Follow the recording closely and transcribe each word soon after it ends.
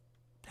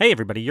Hey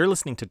everybody, you're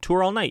listening to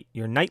Tour All Night,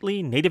 your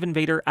nightly Native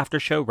Invader after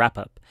show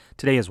wrap-up.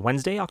 Today is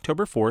Wednesday,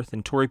 October 4th,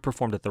 and Tori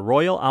performed at the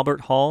Royal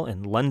Albert Hall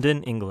in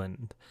London,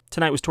 England.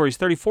 Tonight was Tori's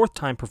 34th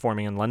time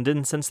performing in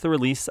London since the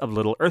release of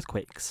Little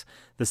Earthquakes.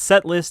 The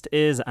set list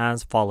is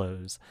as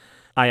follows.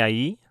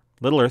 IIE,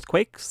 Little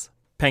Earthquakes,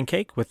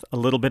 Pancake with a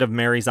little bit of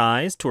Mary's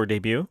Eyes, tour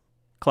debut,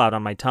 Cloud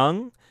on My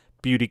Tongue,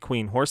 Beauty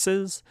Queen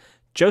Horses,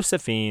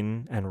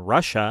 Josephine, and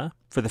Russia.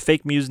 For the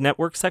Fake Muse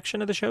Network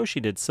section of the show,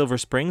 she did Silver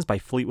Springs by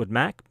Fleetwood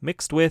Mac,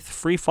 mixed with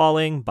Free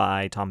Falling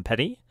by Tom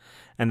Petty,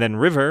 and then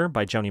River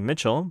by Joni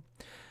Mitchell.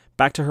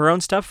 Back to her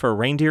own stuff for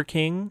Reindeer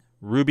King,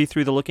 Ruby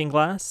Through the Looking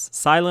Glass,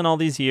 Silent All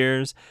These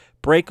Years,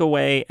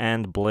 Breakaway,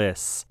 and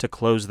Bliss to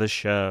close the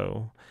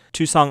show.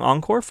 2-song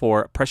encore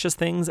for Precious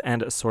Things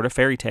and A Sort of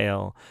Fairy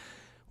Tale.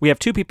 We have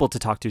 2 people to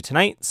talk to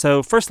tonight,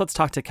 so first let's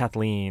talk to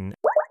Kathleen.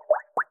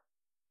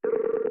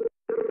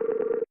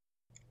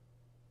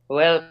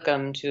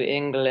 Welcome to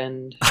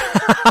England.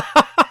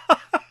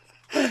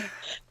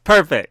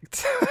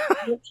 Perfect.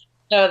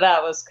 No,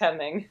 that was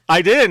coming.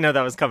 I didn't know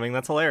that was coming.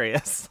 That's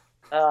hilarious.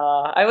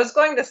 I was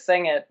going to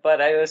sing it,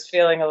 but I was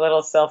feeling a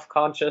little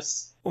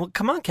self-conscious. Well,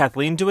 come on,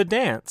 Kathleen, do a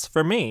dance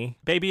for me.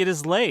 Baby, it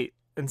is late,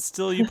 and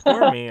still you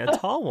pour me a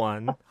tall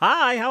one.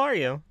 Hi, how are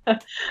you?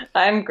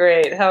 I'm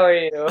great. How are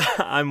you?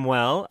 I'm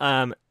well.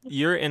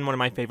 You're in one of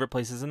my favorite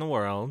places in the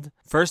world.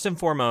 First and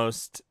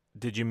foremost,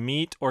 did you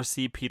meet or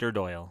see Peter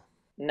Doyle?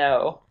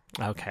 No.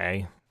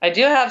 Okay. I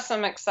do have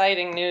some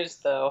exciting news,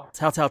 though.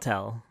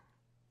 Tell.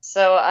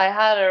 So I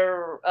had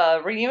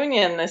a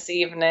reunion this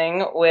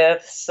evening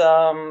with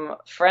some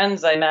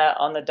friends I met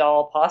on the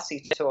Doll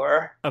Posse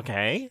tour.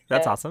 Okay,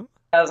 that's awesome.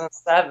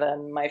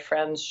 2007, my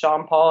friends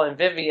Sean Paul and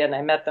Vivian,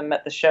 I met them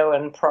at the show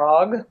in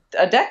Prague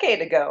a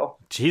decade ago.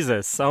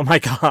 Jesus, oh my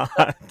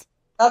God.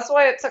 That's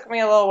why it took me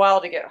a little while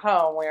to get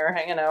home. We were,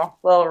 a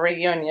little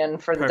reunion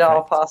for the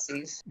Doll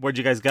Posses. Where'd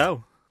you guys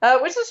go?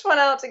 We just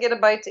went out to get a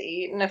bite to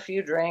eat and a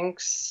few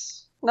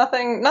drinks.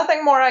 Nothing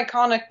more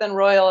iconic than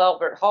Royal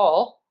Albert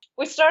Hall.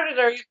 We started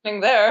our evening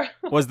there.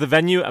 Was the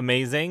venue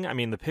amazing? I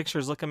mean, the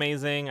pictures look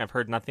amazing. I've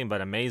heard nothing but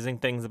amazing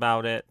things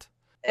about it.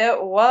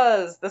 It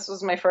was. This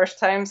was my first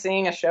time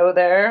seeing a show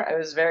there. I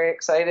was very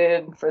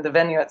excited for the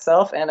venue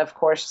itself and, of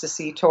course, to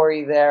see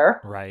Tori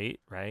there. Right.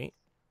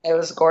 It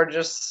was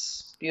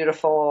gorgeous,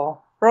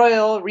 beautiful,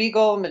 royal,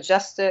 regal,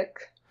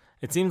 majestic.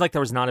 It seemed like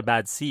there was not a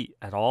bad seat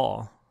at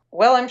all.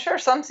 Well, I'm sure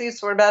some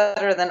seats were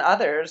better than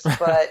others,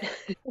 but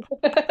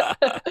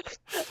but it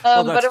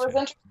was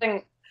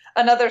interesting.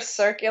 Another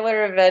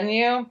circular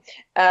venue,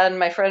 and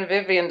my friend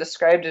Vivian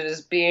described it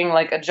as being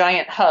like a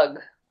giant hug.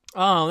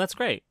 Oh, that's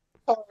great.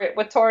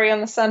 With Tori in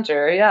the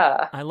center,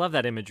 yeah. I love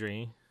that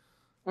imagery.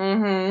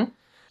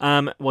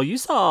 Mm-hmm. Well, you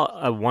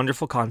saw a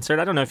wonderful concert.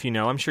 I don't know if you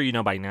know. I'm sure you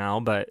know by now,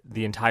 but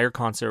the entire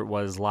concert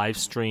was live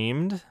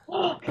streamed.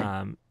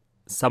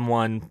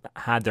 Someone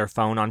had their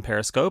phone on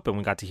Periscope, and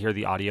we got to hear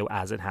the audio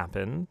as it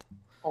happened.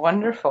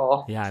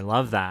 Wonderful. Yeah, I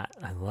love that.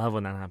 I love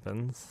when that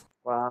happens.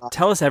 Wow.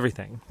 Tell us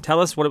everything. Tell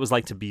us what it was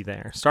like to be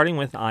there, starting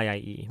with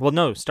IIE. Well,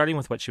 no, starting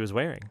with what she was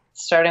wearing.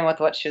 Starting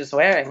with what she was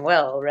wearing.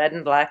 Well, red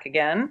and black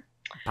again.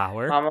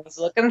 Power. Mama was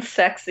looking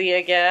sexy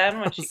again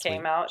when she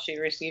came out. She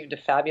received a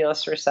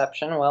fabulous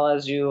reception, well,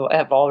 as you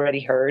have already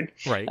heard.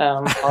 Right.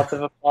 Lots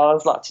of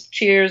applause, lots of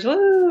cheers.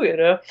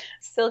 Woo,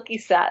 silky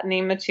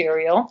satiny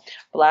material,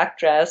 black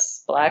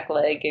dress, black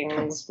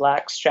leggings,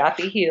 black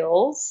strappy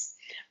heels,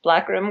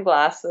 black rimmed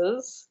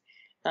glasses.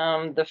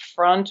 The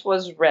front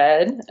was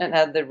red and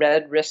had the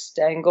red wrist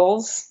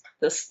dangles.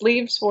 The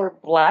sleeves were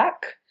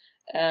black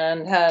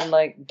and had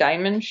like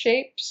diamond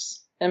shapes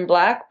in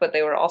black, but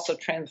they were also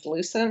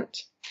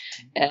translucent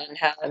and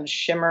had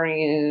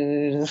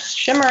shimmery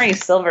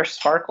silver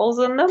sparkles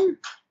in them.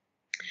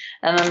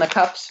 And then the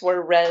cuffs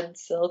were red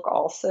silk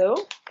also.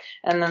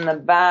 And then the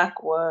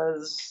back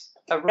was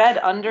a red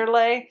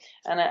underlay,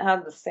 and it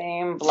had the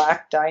same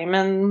black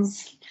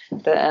diamonds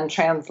and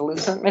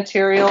translucent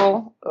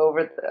material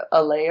over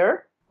a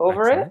layer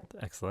over it.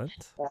 Excellent.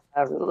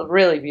 Yeah,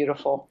 really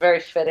beautiful. Very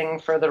fitting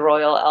for the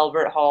Royal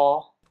Albert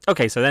Hall.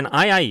 Okay, so then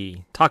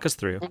IIE, talk us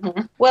through.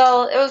 Mm-hmm.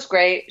 Well, it was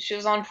great. She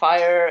was on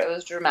fire. It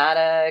was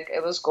dramatic.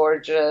 It was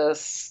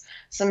gorgeous.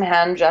 Some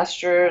hand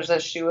gestures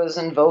as she was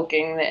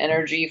invoking the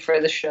energy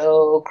for the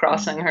show,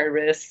 crossing her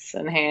wrists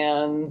and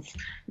hands.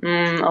 A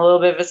little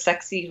bit of a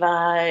sexy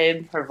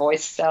vibe. Her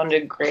voice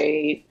sounded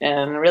great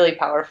and a really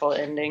powerful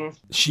ending.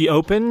 She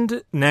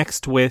opened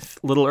next with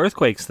Little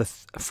Earthquakes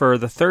for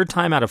the third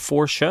time out of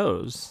 4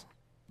 shows.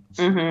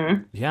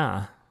 Mm-hmm.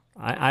 Yeah.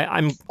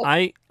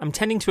 I'm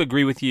tending to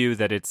agree with you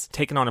that it's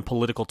taken on a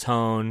political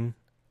tone.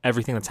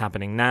 Everything that's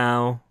happening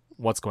now,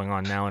 what's going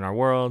on now in our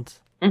world.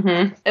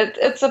 Mm-hmm.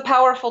 It's a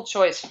powerful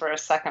choice for a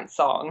second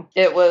song.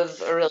 It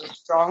was a really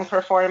strong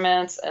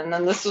performance, and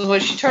then this is when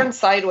she turned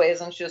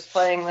sideways and she was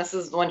playing. This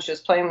is when she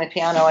was playing the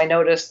piano. I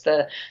noticed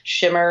the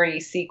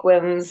shimmery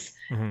sequins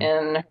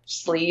in her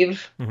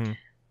sleeve.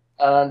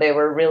 Mm-hmm. They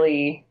were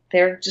really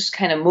they're just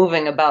kind of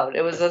moving about.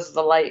 It was as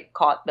the light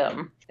caught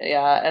them.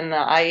 Yeah, and the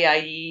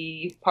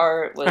I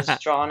part was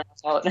drawn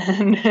out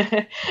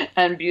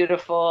and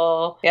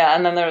beautiful. Yeah,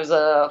 and then there was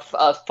a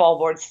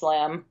fallboard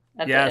slam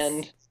at the Yes.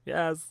 end.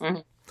 Yes.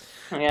 Mhm.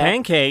 Yeah.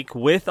 Pancake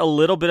with a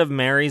little bit of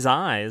Mary's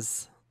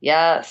eyes.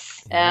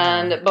 Yes. Yeah.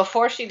 And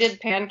before she did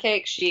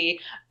Pancake, she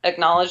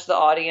acknowledged the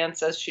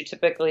audience as she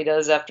typically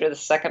does after the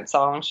second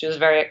song. She was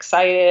very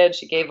excited.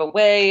 She gave a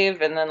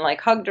wave and then like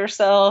hugged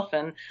herself,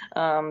 and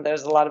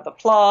there's a lot of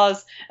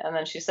applause. And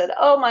then she said,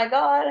 "Oh my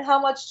God,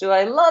 how much do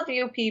I love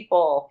you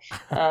people?"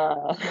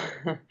 Uh,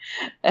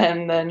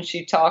 and then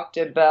she talked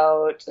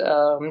about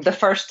the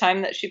first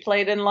time that she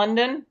played in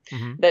London,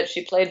 Mm-hmm. that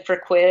she played for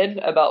quid,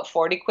 about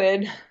 40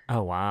 quid.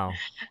 Oh, wow.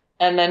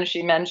 And then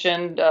she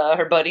mentioned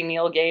her buddy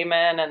Neil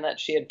Gaiman, and that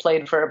she had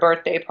played for a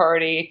birthday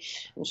party,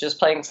 and she was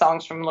playing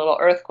songs from Little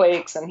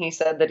Earthquakes, and he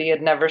said that he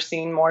had never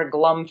seen more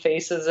glum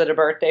faces at a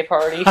birthday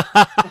party.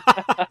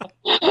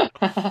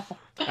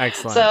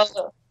 Excellent.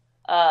 So,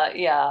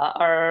 yeah,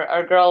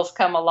 our girls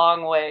come a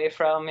long way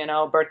from,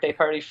 birthday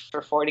party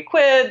for 40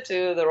 quid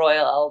to the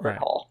Royal Albert Right.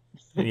 Hall.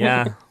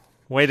 Yeah.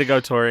 Way to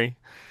go, Tori.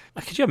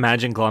 Could you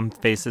imagine glum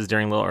faces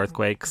during Little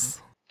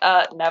Earthquakes?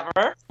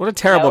 Never. What a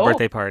terrible No.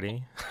 birthday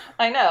party.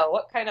 I know.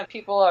 What kind of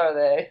people are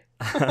they?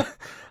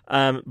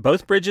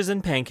 Both Bridges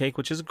and Pancake,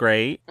 which is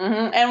great.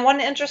 And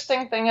one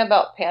interesting thing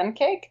about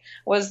Pancake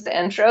was the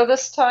intro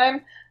this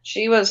time.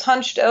 She was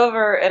hunched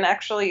over and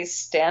actually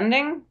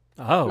standing,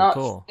 Oh, not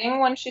cool. sitting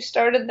when she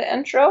started the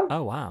intro.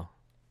 Oh, wow.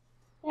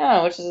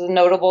 Yeah, which is a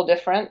notable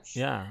difference.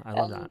 Yeah, I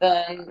love And that.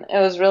 then it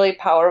was really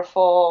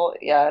powerful.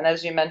 Yeah, and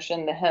as you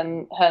mentioned, the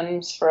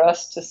hems for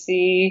us to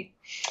see.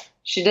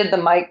 She did the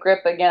mic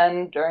grip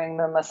again during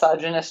the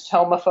misogynist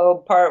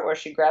homophobe part where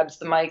she grabs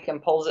the mic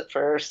and pulls it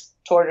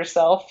toward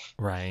herself,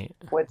 Right.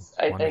 which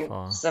I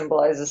Wonderful. think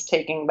symbolizes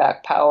taking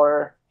back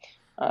power.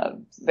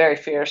 Very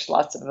fierce,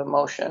 lots of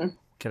emotion.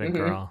 Get it,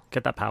 girl.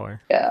 Get that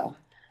power. Yeah.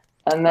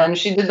 And then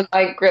she did the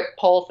mic grip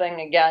pull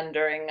thing again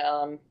during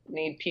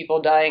Need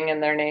People Dying in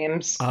Their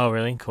Names. Oh,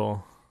 really?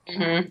 Cool.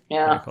 Yeah.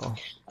 Very cool.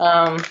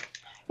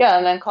 Yeah,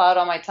 and then Cloud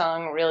on My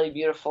Tongue, really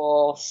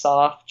beautiful,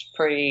 soft,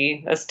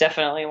 pretty. That's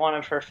definitely one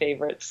of her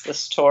favorites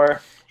this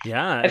tour.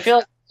 Yeah. I feel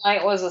like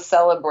tonight was a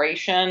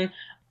celebration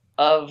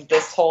of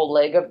this whole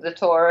leg of the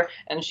tour,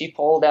 and she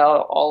pulled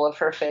out all of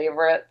her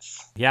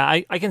favorites. Yeah,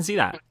 I can see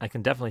that. I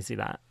can definitely see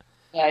that.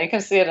 Yeah, you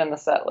can see it in the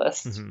set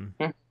list.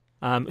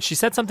 Mm-hmm. She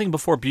said something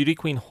before Beauty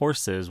Queen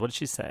Horses. What did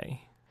she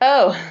say?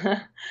 Oh,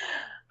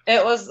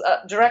 it was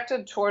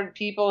directed toward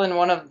people in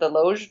one of the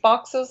loge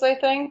boxes, I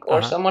think,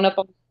 or someone up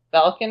on the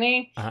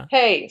balcony.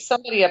 Hey,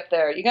 somebody up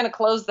there, you going to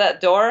close that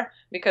door?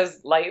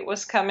 Because light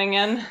was coming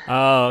in.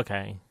 Oh,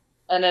 okay.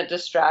 And it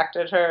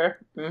distracted her.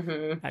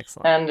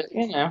 Excellent.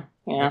 And,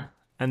 yeah.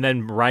 And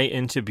then right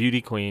into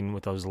Beauty Queen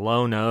with those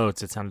low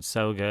notes. It sounded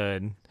so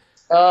good.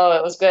 Oh,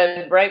 it was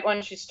good. Right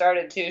when she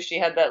started, too, she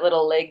had that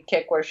little leg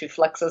kick where she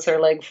flexes her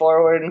leg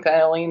forward and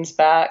kind of leans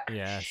back.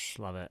 Yes,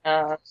 love it.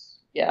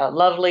 Yeah,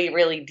 lovely,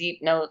 really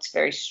deep notes,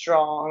 very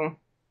strong.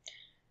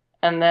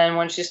 And then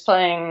when she's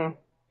playing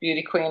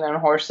Beauty Queen and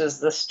Horses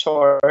this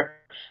tour,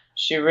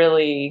 she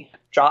really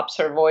drops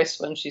her voice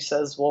when she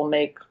says, "We'll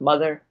make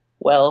mother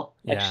well."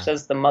 Like Yeah. she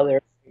says the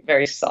mother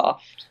very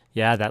soft.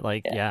 Yeah, that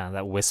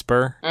that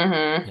whisper.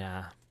 Mm-hmm.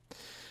 Yeah.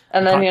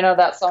 And then,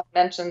 that song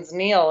mentions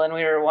Neil, and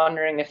we were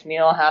wondering if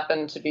Neil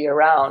happened to be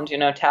around.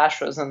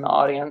 Tash was in the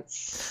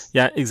audience.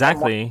 Yeah,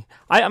 exactly.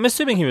 I'm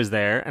assuming he was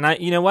there, and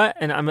you know what?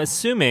 And I'm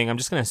just going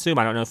to assume,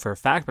 I don't know for a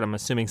fact, but I'm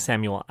assuming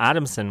Samuel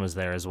Adamson was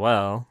there as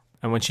well.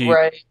 And when she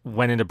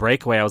went into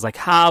Breakaway, I was like,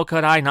 how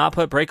could I not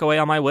put Breakaway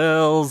on my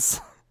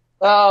wills?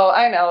 Oh,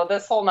 I know.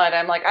 This whole night,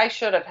 I'm like, I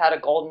should have had a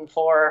golden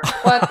 4.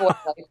 What was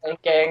I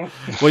thinking?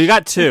 Well, you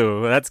got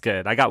 2. That's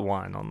good. I got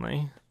 1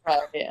 only.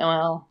 Right.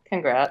 Well,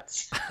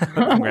 congrats.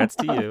 Congrats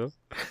to you.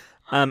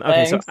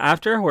 Okay, so Thanks.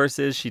 after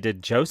Horses, she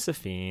did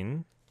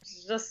Josephine.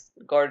 It's just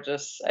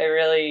gorgeous. I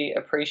really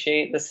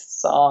appreciate this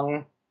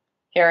song.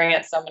 Hearing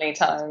it so many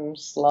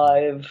times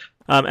live.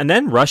 And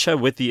then Russia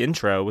with the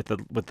intro, with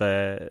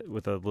the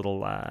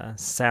little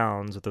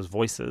sounds, with those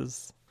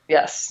voices.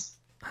 Yes.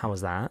 How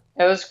was that?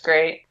 It was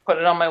great. Put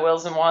it on my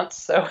wheels and once,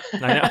 so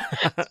I know.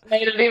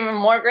 made it even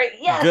more great.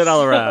 Yes. Good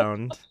all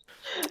around.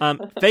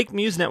 Fake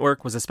Muse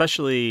Network was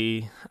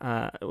especially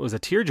was a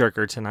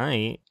tearjerker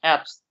tonight.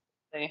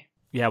 Absolutely.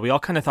 Yeah, we all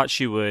kind of thought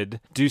she would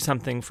do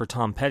something for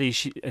Tom Petty.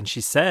 She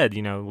said,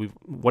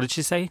 what did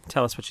she say?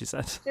 Tell us what she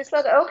said. She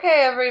said,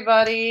 "Okay,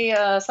 everybody,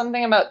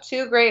 something about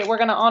we're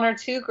going to honor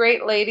 2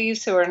 great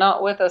ladies who are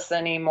not with us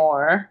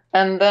anymore."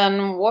 And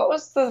then what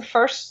was the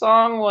first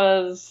song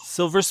was?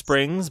 Silver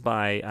Springs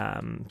by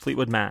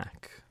Fleetwood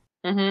Mac.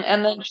 Mm-hmm.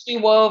 And then she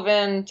wove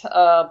in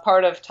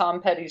part of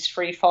Tom Petty's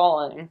Free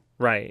Falling.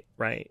 Right.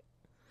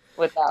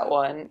 With that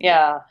one.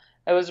 Yeah.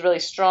 It was really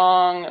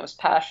strong. It was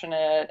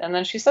passionate. And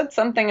then she said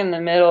something in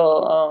the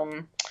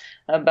middle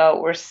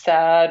about we're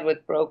sad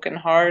with broken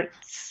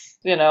hearts.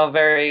 It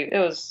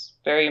was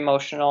very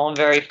emotional and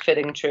very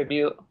fitting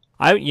tribute.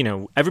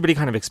 Everybody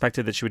kind of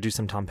expected that she would do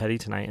some Tom Petty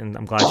tonight, and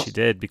I'm glad she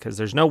did, because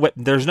there's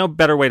no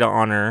better way to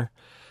honor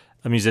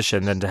a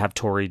musician than to have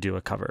Tori do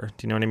a cover.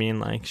 Do you know what I mean?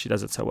 Like, she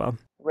does it so well.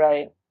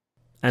 Right.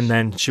 And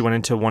then she went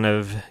into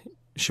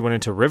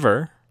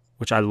River,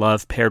 which I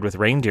love, paired with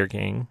Reindeer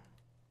King.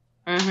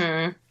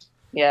 Mm-hmm.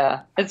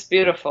 Yeah, it's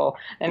beautiful.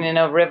 And,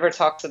 River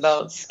talks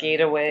about Skate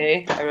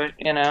Away,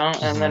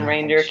 and then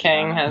Reindeer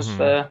King has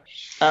the,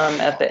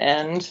 at the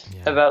end,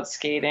 about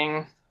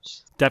skating.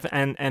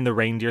 And the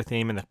reindeer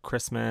theme and the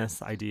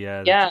Christmas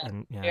idea. Yeah.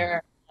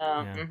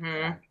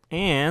 Mm-hmm.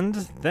 And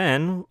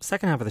then,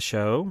 second half of the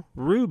show,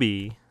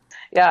 Ruby.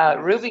 Yeah,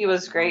 Ruby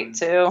was great,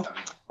 too.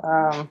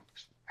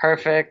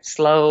 Perfect,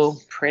 slow,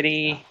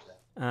 pretty.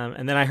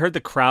 And then I heard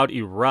the crowd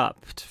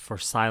erupt for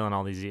Silent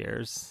All These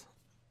Years.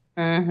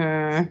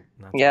 Mm-hmm.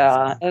 Yeah,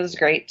 awesome. It was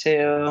great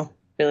too.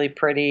 Really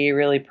pretty,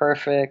 really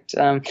perfect.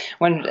 Toward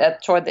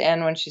the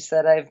end, when she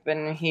said, "I've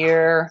been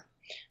here,"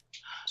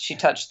 she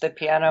touched the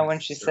piano when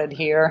she said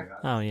 "here."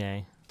 Oh,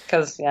 yay!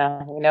 Because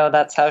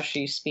that's how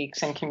she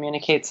speaks and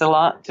communicates a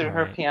lot through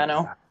her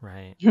piano.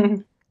 Right.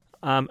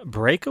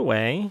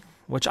 Breakaway,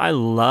 which I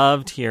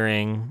loved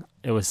hearing.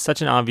 It was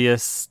such an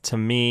obvious to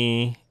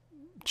me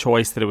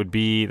choice that it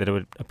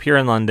would appear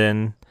in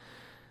London.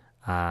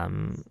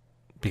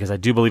 Because I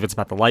do believe it's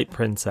about the Light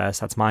Princess.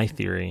 That's my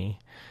theory.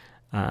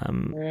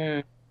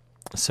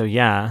 So,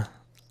 yeah.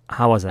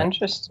 How was it?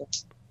 Interesting.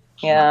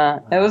 Yeah,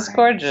 it was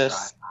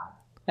gorgeous.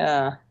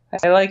 Yeah.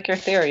 I like your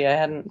theory. I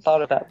hadn't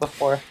thought of that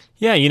before.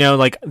 Yeah,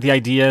 like the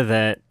idea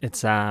that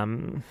it's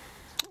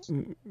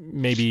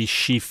maybe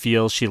she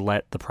feels she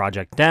let the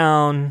project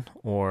down,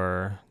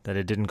 or that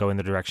it didn't go in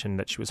the direction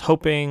that she was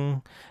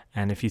hoping.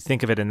 And if you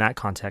think of it in that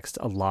context,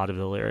 a lot of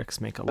the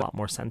lyrics make a lot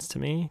more sense to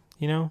me,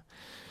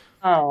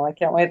 Oh, I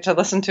can't wait to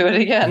listen to it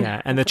again.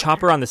 Yeah, and the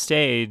chopper on the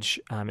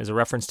stage is a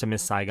reference to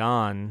Miss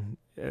Saigon.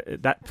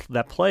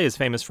 That play is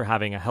famous for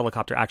having a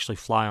helicopter actually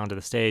fly onto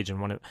the stage,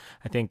 and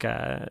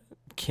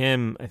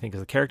Kim, I think is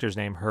the character's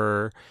name,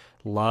 her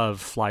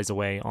love flies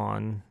away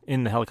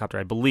in the helicopter,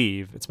 I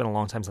believe. It's been a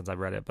long time since I've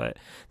read it, but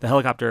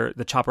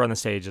the chopper on the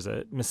stage is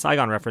a Miss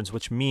Saigon reference,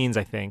 which means,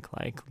 I think,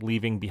 like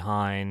leaving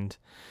behind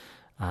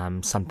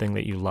something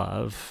that you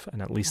love,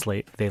 and at least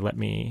they let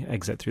me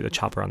exit through the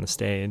chopper on the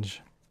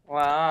stage.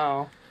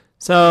 Wow.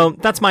 So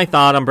that's my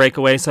thought on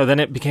Breakaway. So then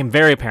it became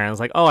very apparent. I was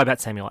like, oh, I bet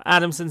Samuel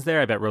Adamson's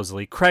there. I bet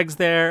Rosalie Craig's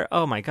there.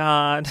 Oh, my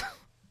God.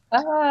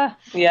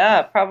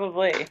 Yeah,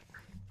 probably.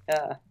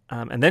 Yeah.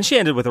 And then she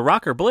ended with a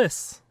rocker,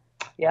 Bliss.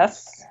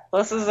 Yes.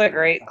 Bliss is a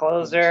great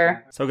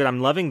closer. So good.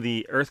 I'm loving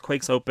the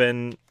Earthquakes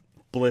Open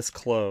Bliss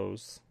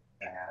close.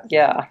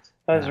 Yeah.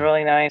 It was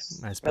really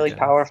nice. Really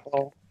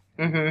powerful.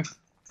 Mm-hmm.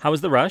 How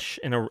was the rush?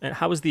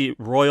 How was the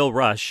Royal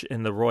Rush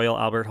in the Royal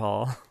Albert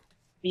Hall?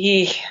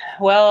 Yeah,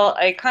 well,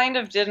 I kind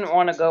of didn't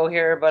want to go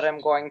here, but I'm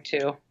going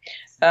to.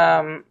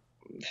 Fan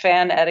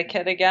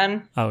etiquette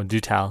again. Oh, do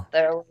tell.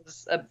 There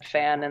was a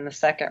fan in the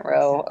second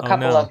row, a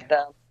couple of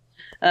them.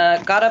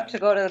 Got up to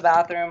go to the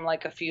bathroom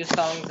like a few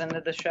songs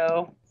into the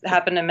show.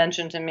 Happened to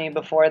mention to me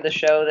before the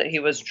show that he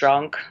was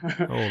drunk.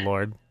 Oh,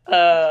 Lord.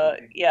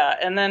 Yeah,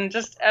 and then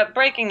just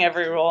breaking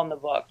every rule in the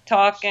book.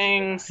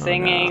 Talking,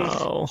 singing,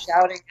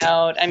 shouting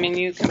out. I mean,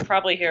 you can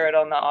probably hear it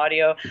on the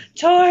audio.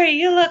 Tori,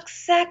 you look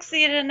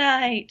sexy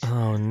tonight.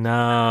 Oh,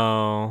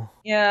 no.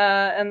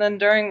 Yeah, and then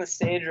during the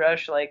stage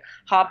rush,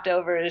 hopped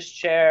over his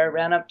chair,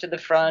 ran up to the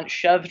front,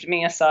 shoved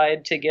me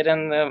aside to get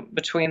in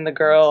between the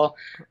girl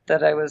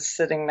that I was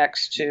sitting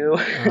next to.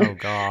 Oh,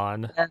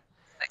 God.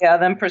 Yeah,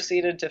 then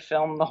proceeded to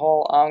film the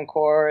whole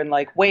encore and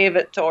wave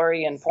at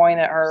Tori and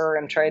point at her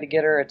and try to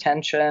get her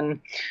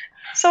attention.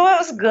 So it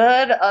was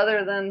good,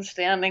 other than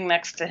standing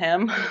next to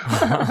him.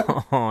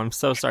 Oh, I'm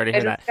so sorry to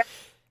hear that.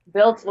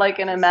 Built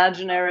an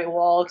imaginary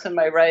wall to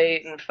my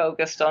right and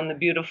focused on the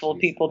beautiful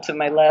people to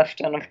my left,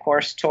 and of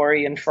course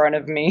Tori in front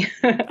of me.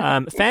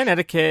 Fan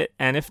etiquette,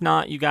 and if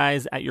not, you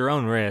guys at your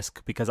own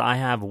risk, because I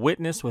have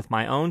witnessed with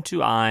my own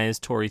two eyes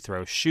Tori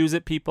throw shoes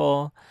at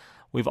people.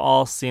 We've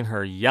all seen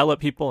her yell at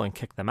people and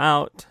kick them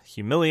out,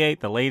 humiliate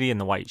the lady in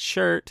the white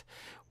shirt.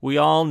 We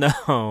all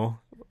know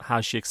how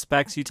she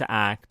expects you to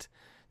act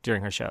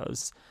during her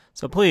shows.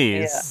 So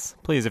please,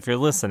 if you're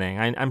listening,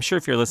 I'm sure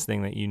if you're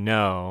listening that you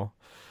know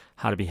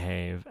how to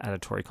behave at a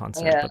Tori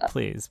concert, but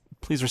please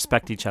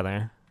respect each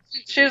other.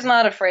 She was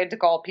not afraid to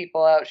call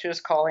people out. She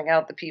was calling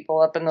out the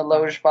people up in the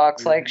loge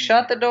box,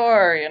 shut the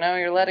door,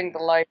 you're letting the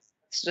lights,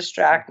 it's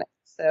distracting.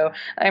 So,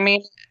 I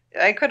mean,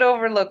 I could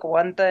overlook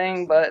one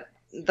thing, but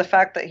the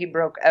fact that he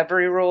broke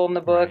every rule in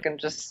the book and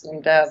just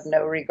seemed to have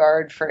no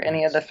regard for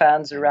any of the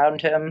fans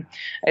around him,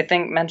 I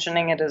think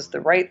mentioning it is the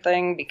right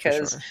thing,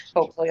 because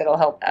hopefully it'll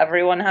help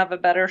everyone have a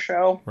better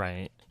show.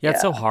 Right. Yeah,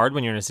 it's so hard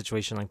when you're in a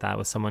situation like that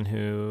with someone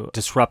who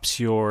disrupts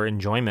your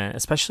enjoyment,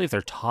 especially if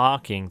they're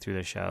talking through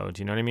the show.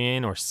 Do you know what I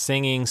mean? Or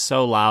singing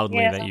so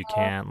loudly that you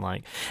can't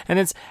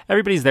and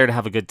everybody's there to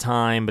have a good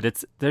time,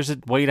 but there's a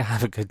way to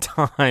have a good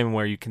time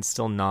where you can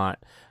still not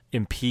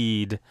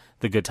impede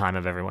the good time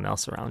of everyone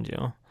else around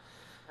you.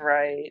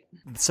 Right.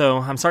 So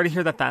I'm sorry to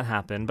hear that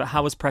happened, but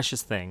how was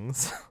Precious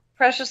Things?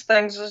 Precious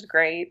Things was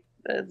great.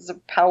 It's a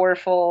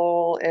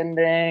powerful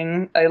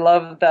ending. I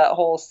love that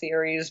whole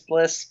series,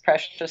 Bliss,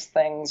 Precious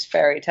Things,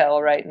 Fairy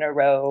Tale right in a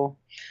row.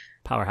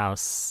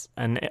 Powerhouse.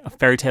 And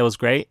Fairy Tale was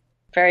great.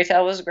 Fairy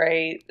Tale was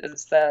great.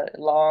 It's that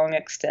long,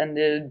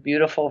 extended,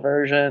 beautiful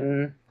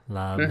version.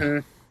 Love.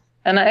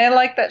 And I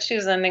like that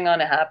she's ending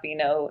on a happy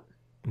note.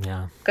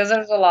 Yeah. Because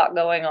there's a lot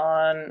going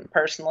on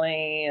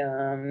personally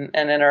and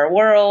in our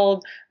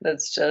world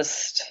that's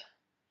just,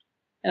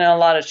 a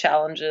lot of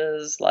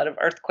challenges, a lot of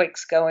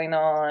earthquakes going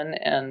on.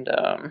 And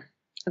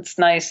it's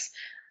nice.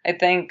 I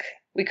think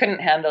we couldn't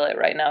handle it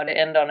right now to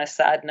end on a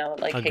sad note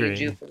like Agreed.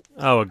 Hey Jupiter.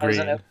 Oh,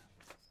 agreed.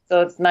 So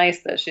it's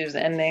nice that she's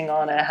ending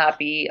on a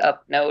happy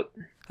up note.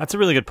 That's a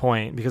really good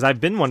point, because I've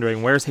been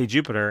wondering, where's Hey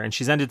Jupiter? And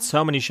she's ended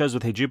so many shows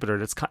with Hey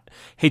Jupiter.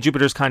 Hey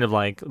Jupiter's kind of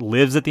like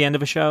lives at the end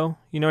of a show.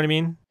 You know what I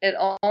mean? It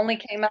only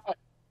came out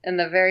in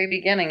the very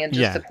beginning and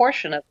just a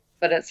portion of it,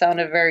 but it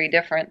sounded very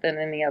different than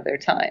any other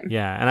time.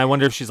 Yeah, and I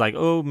wonder if she's like,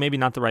 oh, maybe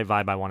not the right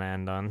vibe I want to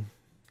end on.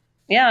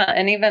 Yeah,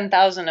 and even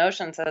Thousand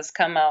Oceans has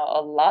come out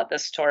a lot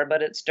this tour,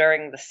 but it's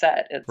during the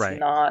set. It's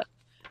not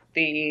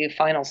the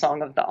final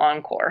song of the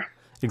encore.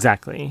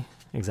 Exactly.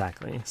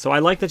 So I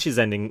like that she's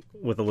ending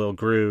with a little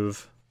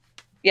groove.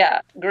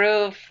 Yeah,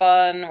 groove,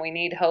 fun, we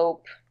need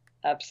hope.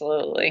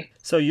 Absolutely.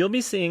 So you'll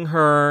be seeing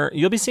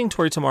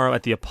Tori tomorrow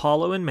at the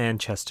Apollo in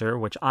Manchester,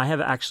 which I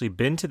have actually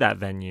been to that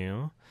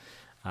venue.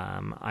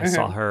 I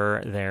saw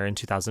her there in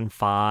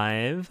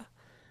 2005.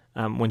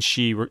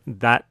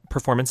 That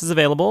performance is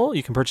available.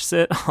 You can purchase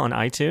it on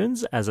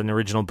iTunes as an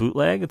original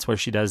bootleg. It's where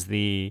she does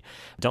the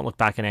Don't Look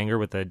Back in Anger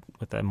with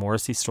the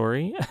Morrissey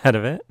story ahead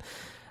of it.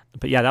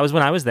 But yeah, that was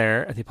when I was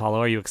there at the Apollo.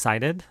 Are you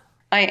excited?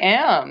 I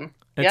am.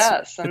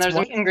 Yes, and there's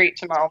a meet and greet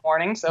tomorrow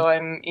morning, so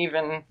I'm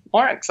even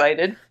more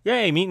excited.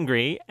 Yay, meet and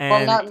greet.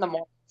 Well, not in the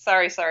morning.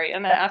 Sorry,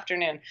 in the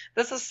afternoon.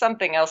 This is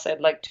something else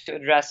I'd like to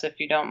address, if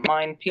you don't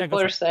mind. People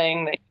are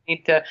saying that you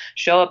need to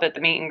show up at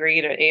the meet and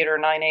greet at 8 or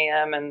 9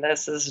 a.m., and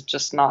this is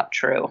just not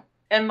true.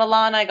 In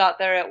Milan, I got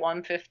there at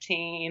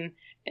 1:15.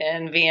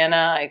 In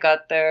Vienna, I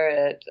got there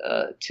at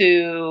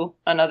 2.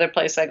 Another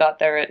place I got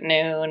there at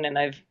noon, and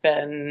I've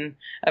been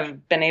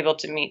able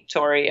to meet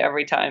Tori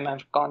every time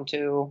I've gone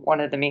to one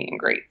of the meet and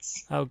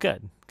greets. Oh,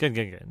 good.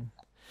 Yeah.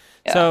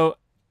 So,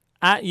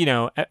 I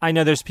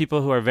know there's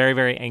people who are very,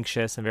 very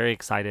anxious and very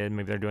excited.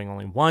 Maybe they're doing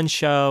only one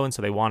show, and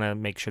so they want to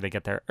make sure they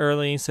get there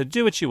early. So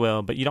do what you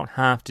will, but you don't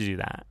have to do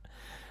that.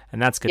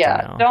 And that's good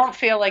to know. Don't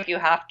feel like you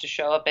have to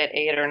show up at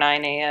 8 or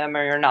 9 a.m.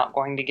 or you're not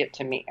going to get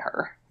to meet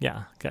her.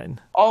 Yeah, good.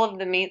 All of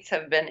the meets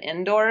have been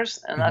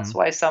indoors, and that's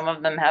why some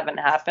of them haven't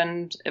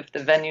happened if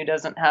the venue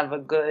doesn't have a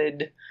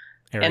good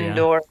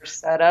indoor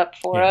setup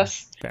for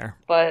us. Fair.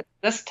 But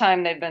this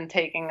time they've been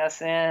taking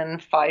us in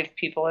 5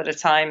 people at a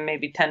time,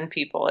 maybe 10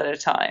 people at a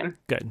time.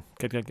 Good.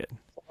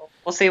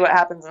 We'll see what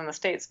happens in the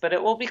States, but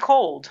it will be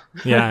cold.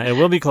 Yeah, it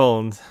will be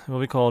cold.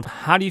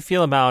 How do you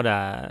feel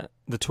about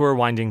the tour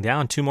winding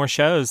down? 2 more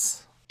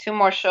shows. 2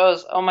 more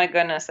shows. Oh my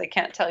goodness. I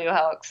can't tell you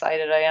how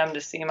excited I am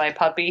to see my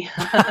puppy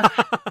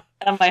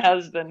and my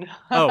husband.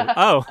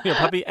 oh, your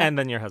puppy and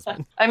then your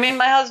husband. I mean,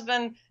 my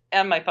husband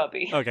and my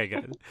puppy. Okay,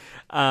 good.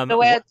 The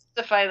way I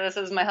justify this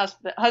is my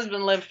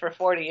husband lived for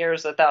 40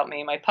 years without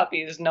me. My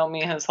puppies know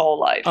me his whole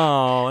life.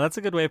 Oh, that's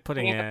a good way of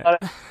putting it.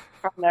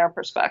 From their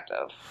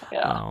perspective.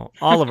 Yeah. Oh,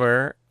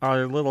 Oliver,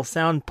 our little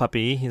sound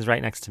puppy, he's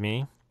right next to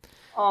me.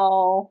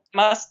 Oh,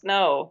 must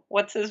know.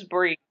 What's his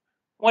breed?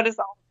 What is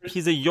Oliver's?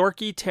 He's a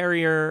Yorkie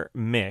Terrier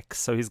mix.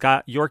 So he's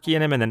got Yorkie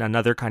in him and then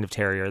another kind of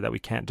terrier that we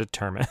can't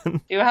determine.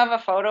 Do you have a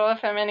photo of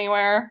him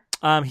anywhere?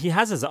 He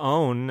has his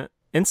own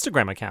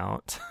Instagram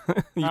account.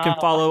 You can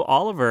follow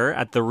Oliver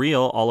at The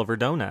Real Oliver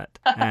Donut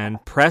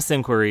and press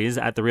inquiries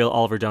at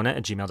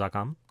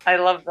therealoliverdonut@gmail.com. I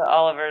love that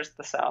Oliver's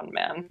the sound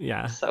man.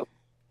 Yeah. So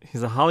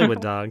he's a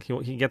Hollywood dog.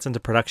 He gets into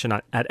production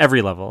at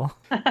every level.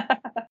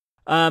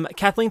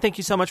 Kathleen, thank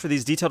you so much for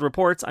these detailed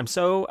reports.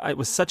 It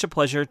was such a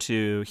pleasure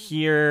to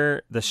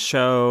hear the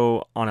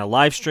show on a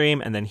live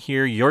stream and then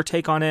hear your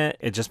take on it.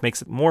 It just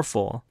makes it more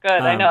full. Good.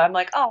 I know. I'm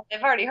like,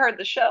 they've already heard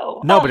the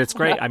show. No, but it's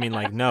great. I mean,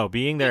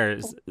 being there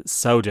is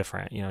so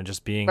different,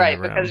 just being in the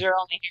room. Right, because you're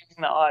only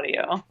hearing the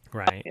audio.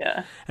 Right.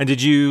 Yeah. And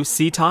did you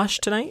see Tosh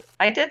tonight?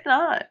 I did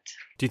not.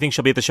 Do you think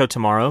she'll be at the show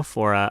tomorrow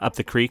for Up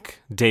the Creek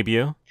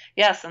debut?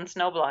 Yes, and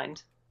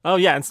Snowblind. Oh,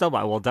 yeah, and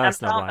Snowblind. Well, done,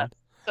 Snowblind.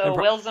 So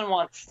Wills and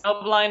Wants,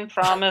 Snowblind,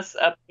 Promise,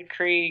 Up the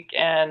Creek,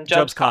 and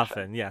Job's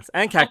Coffin. Yes,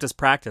 and Cactus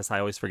Practice. I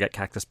always forget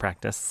Cactus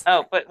Practice.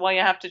 Oh, but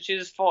you have to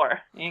choose 4.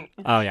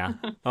 Oh, yeah.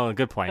 Oh,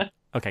 good point.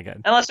 Okay,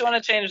 good. Unless you want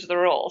to change the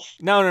rules.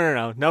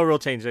 No. No rule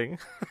changing.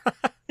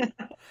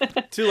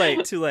 Too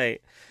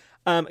late.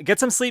 Get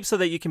some sleep so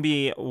that you can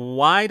be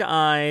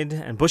wide-eyed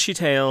and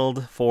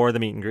bushy-tailed for the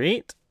meet and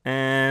greet,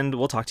 and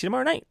we'll talk to you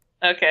tomorrow night.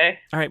 Okay.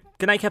 All right.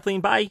 Good night,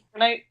 Kathleen. Bye. Good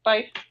night.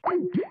 Bye.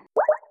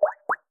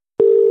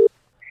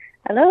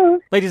 Hello.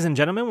 Ladies and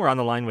gentlemen, we're on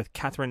the line with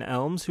Catherine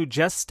Elms, who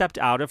just stepped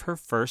out of her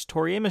first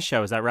Tori Amos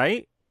show. Is that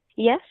right?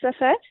 Yes, that's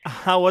it.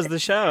 How was the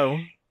show?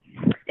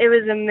 It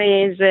was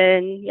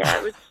amazing. Yeah,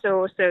 it was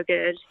so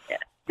good. Yeah.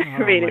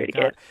 Oh, really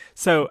good.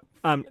 So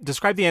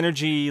Describe the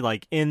energy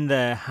like in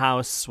the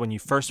house when you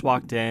first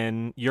walked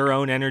in, your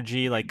own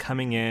energy like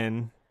coming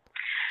in.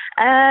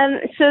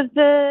 So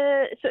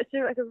it's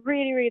like a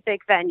really, really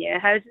big venue.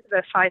 It houses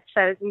about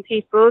 5,000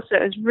 people, so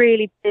it was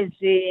really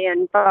busy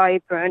and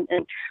vibrant,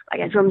 and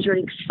like everyone was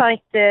really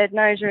excited, and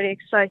I was really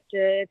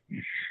excited.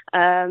 We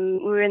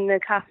were in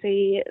the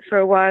cafe for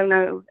a while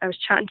now. I was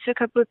chatting to a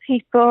couple of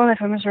people, and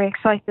everyone was really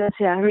excited.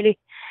 So yeah, really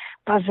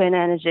buzzing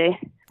energy.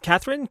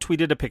 Catherine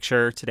tweeted a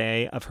picture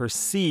today of her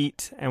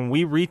seat, and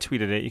we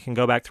retweeted it. You can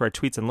go back to our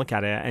tweets and look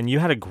at it. And you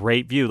had a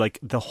great view. Like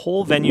the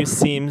whole venue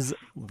seems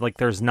like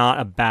there's not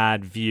a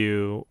bad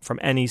view from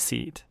any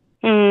seat.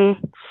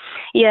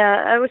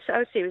 Yeah, I would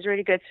say it was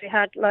really good. So we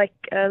had like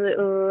a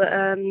little,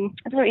 I don't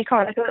know what you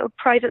call it, like a little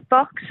private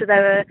box. So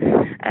there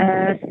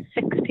were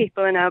 6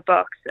 people in our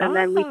box, and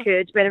then we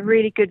had a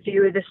really good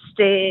view of the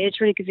stage,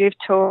 really good view of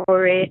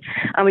Tori,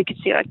 and we could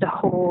see like the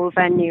whole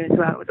venue as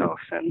well. It was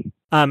awesome.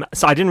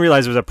 So I didn't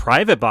realize it was a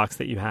private box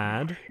that you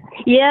had.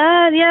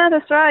 Yeah,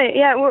 that's right.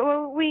 Yeah,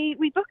 well,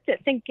 we booked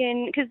it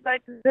thinking, because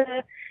like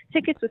the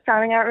tickets were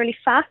selling out really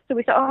fast, so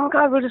we thought, oh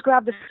god, we'll just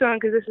grab this one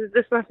because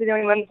this must be the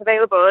only one that's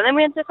available. And then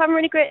we ended up having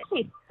really great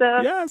seats.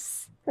 So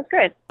yes, that's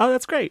great. Oh,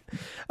 that's great.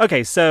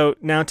 Okay, so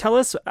now tell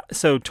us.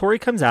 So Tori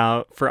comes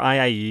out for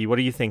IIE. What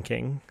are you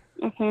thinking?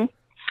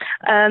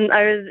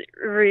 I was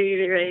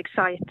really, really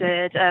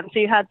excited. So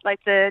you had like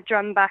the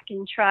drum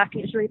backing track,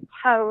 and it was really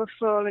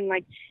powerful and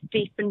like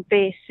deep and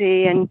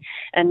bassy, and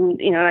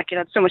you know, like it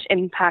had so much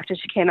impact as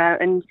she came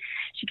out. And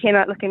she came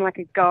out looking like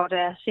a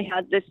goddess. She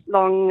had this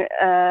long,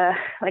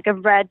 like a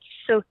red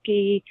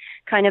silky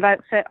kind of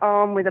outfit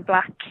on with a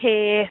black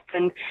cape,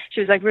 and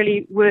she was like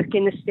really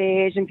working the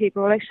stage, and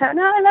people were like shouting,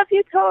 "Oh, I love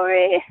you,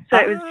 Tori!" So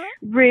it was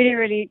really,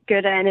 really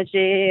good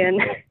energy,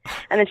 and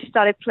then she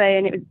started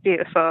playing. It was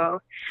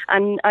beautiful.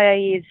 And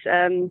IIE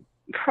is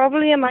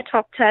probably in my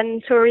top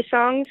 10 Tori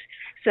songs,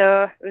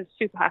 so I was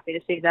super happy to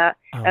see that.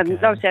 Okay.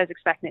 Obviously, I was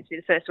expecting it to be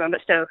the first one,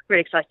 but still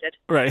really excited.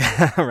 Right,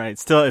 right.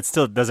 It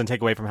still doesn't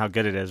take away from how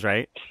good it is,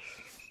 right?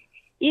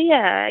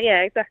 Yeah,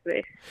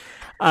 exactly.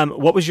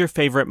 What was your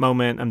favorite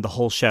moment of the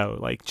whole show?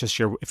 Like, just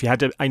if you had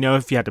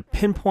to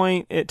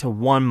pinpoint it to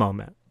one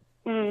moment.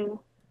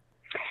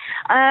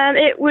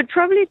 It would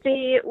probably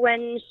be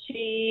when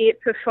she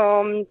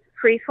performed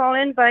 "Free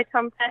Fallin'" by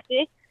Tom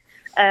Petty.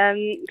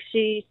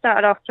 She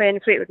started off playing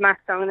the Fleetwood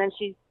Mac song, and then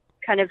she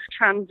kind of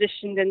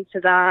transitioned into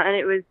that, and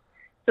it was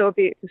so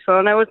beautiful.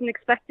 And I wasn't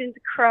expecting to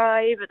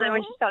cry, but then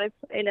when she started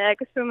playing it, I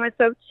could feel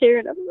myself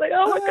cheering. I was like,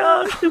 "Oh my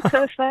god, it's so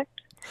perfect!"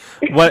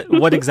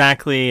 What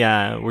exactly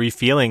were you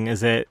feeling?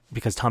 Is it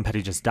because Tom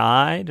Petty just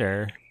died,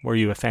 or were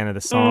you a fan of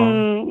the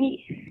song?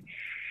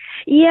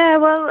 Yeah,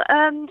 well,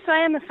 so I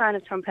am a fan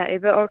of Tom Petty,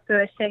 but also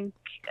I think,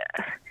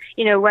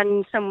 you know,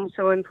 when someone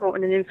so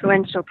important and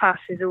influential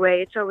passes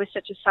away, it's always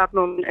such a sad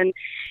moment, and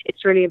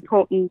it's really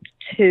important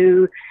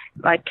to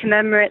like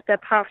commemorate their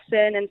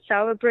passing and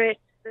celebrate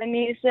their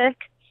music.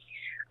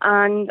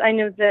 And I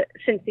know that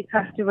since he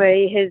passed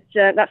away, his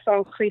that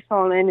song "Free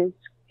Fallin'" is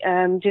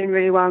doing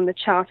really well in the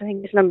chart. I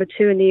think it's number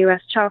 2 in the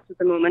US chart at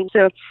the moment.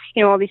 So,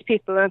 you know, all these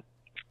people are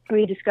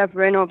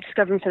rediscovering or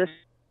discovering for the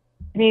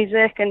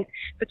music, and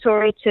for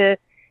Tori to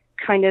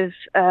kind of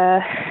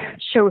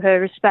show her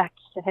respect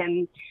to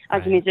him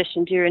as a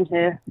musician during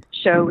her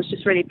show was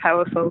just really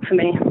powerful for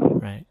me.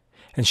 Right.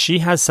 And she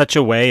has such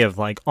a way of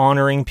like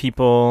honoring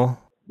people.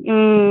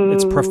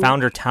 It's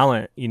profounder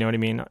talent, you know what I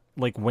mean?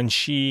 Like when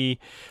she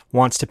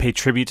wants to pay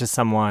tribute to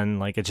someone,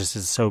 like it just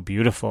is so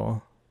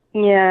beautiful.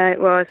 Yeah, it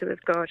was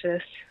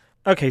gorgeous.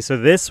 Okay, so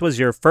this was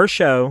your first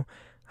show.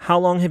 How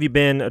long have you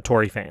been a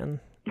Tori fan?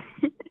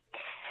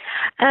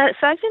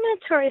 So I've been a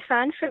Tori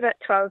fan for about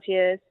 12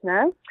 years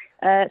now,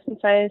 since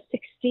I was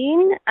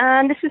 16,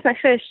 and this is my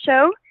first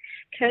show,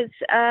 because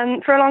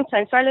for a long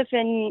time, so I live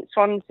in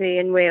Swansea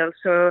in Wales,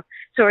 so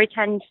Tori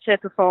tends to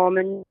perform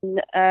in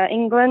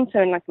England, so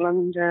in like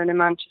London and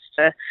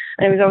Manchester,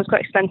 and it was always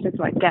quite expensive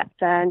to like get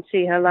there and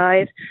see her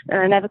live, and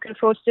I never could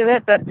afford to do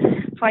it, but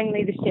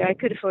finally this year I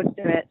could afford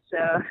to do it,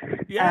 so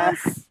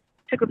yes,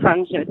 took a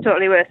plunge, and it was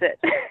totally worth it.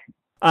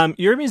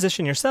 You're a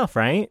musician yourself,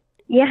 right?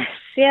 Yes,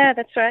 yeah,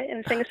 that's right.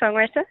 I'm a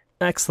singer-songwriter.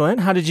 Excellent.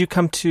 How did you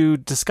come to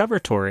discover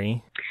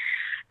Tori?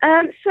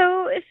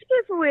 So it's a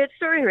bit of a weird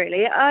story,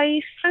 really.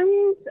 I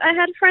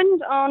had a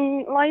friend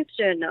on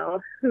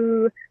LiveJournal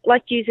who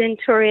liked using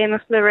Tori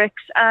Amos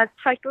lyrics as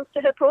titles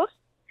to her posts,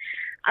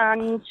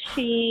 and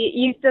she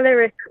used a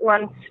lyric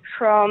once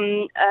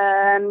from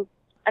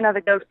Another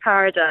Girl's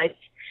Paradise,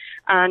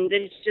 and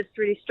it just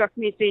really struck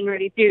me as being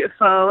really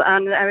beautiful,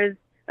 and I was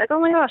like, oh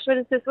my gosh,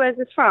 where's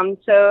this from?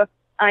 So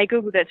I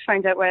googled it to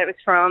find out where it was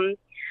from,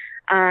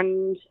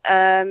 and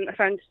I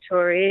found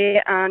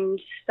Tori and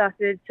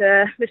started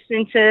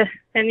listening to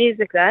her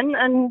music then,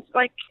 and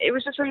like it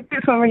was just really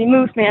beautiful and really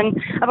moved me.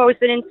 And I've always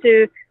been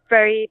into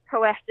very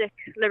poetic,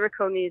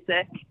 lyrical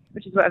music,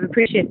 which is what I've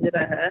appreciated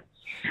about her.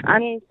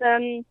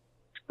 And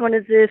one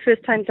of the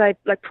first times I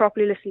like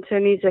properly listened to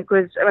her music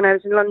was when I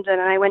was in London,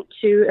 and I went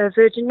to a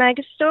Virgin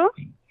Megastore.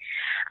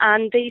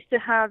 And they used to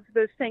have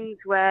those things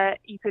where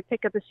you could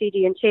pick up a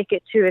CD and take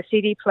it to a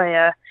CD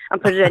player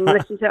and put it in and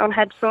listen to it on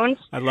headphones.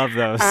 I love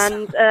those.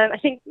 And I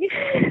think,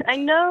 I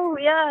know,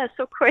 yeah,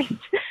 so quaint.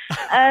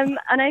 And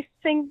I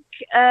think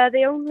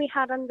they only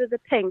had Under the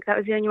Pink. That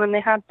was the only one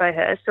they had by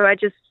her. So I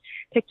just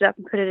picked it up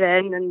and put it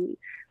in. And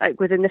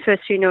like within the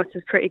first few notes, it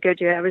was pretty good.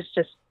 Yeah, I was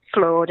just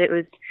floored. It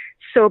was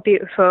so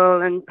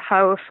beautiful and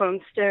powerful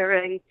and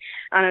stirring.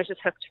 And I was just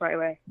hooked right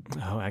away.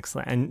 Oh,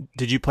 excellent. And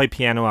did you play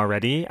piano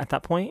already at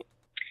that point?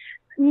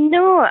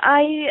 No,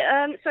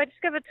 so I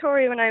discovered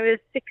Tori when I was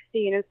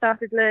 16 and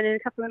started learning a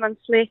couple of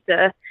months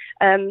later,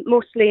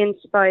 mostly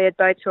inspired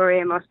by Tori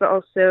Amos, but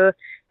also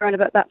around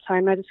about that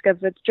time I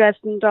discovered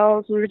Dresden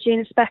Dolls and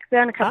Regina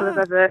Spektor and a couple of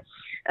other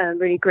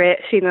really great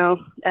female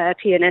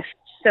pianists.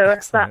 So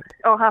Excellent.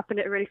 That all happened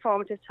at a really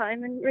formative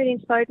time and really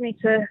inspired me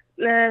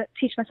to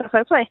teach myself how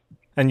to play.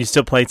 And you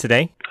still play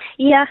today?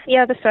 Yeah,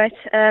 that's right.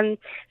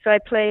 So I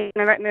play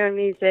and I write my own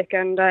music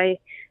and I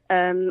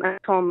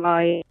perform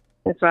live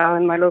as well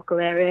in my local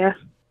area.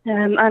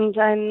 And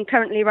I'm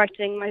currently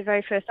writing my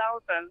very first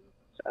album.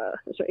 So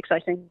it's really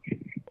exciting.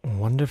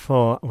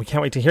 Wonderful. We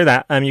can't wait to hear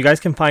that. You guys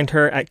can find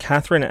her at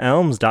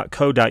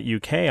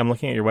catherineelms.co.uk. I'm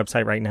looking at your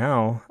website right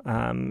now.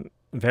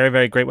 Very,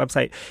 very great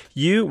website.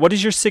 What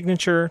is your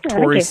signature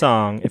Tori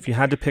song, if you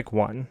had to pick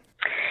one?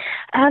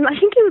 I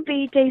think it would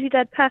be Daisy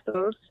Dead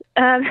Petals.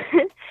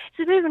 It's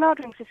a bit of an odd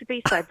one because it's a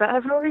B-side, but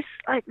I've always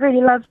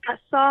really loved that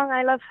song.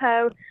 I love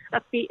how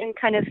upbeat and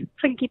kind of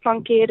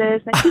plinky-plonky it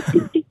is. Like,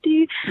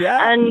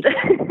 Yeah. And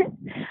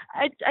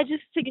I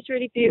just think it's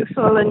really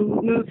beautiful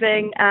and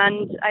moving,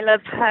 and I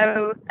love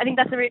how, I think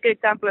that's a really good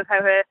example of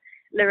how her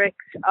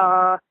lyrics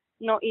are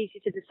not easy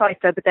to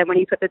decipher, but then when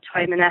you put the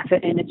time and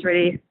effort in, it's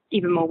really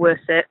even more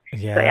worth it.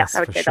 Yes, so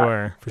I would say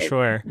for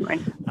sure.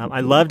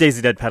 I love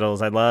Daisy Dead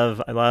Petals. I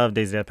love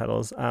Daisy Dead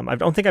Petals. I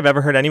don't think I've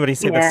ever heard anybody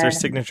say that's their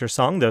signature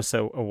song, though,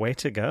 so a way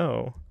to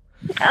go.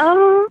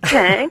 Oh,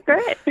 okay,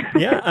 great.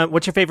 Yeah,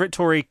 what's your favorite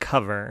Tori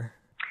cover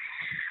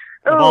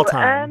of all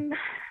time?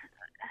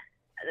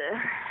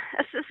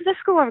 It's a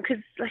difficult one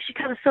because she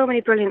covers so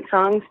many brilliant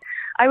songs.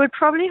 I would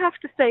probably have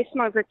to say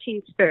Smuggler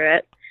Teen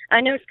Spirit. I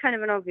know it's kind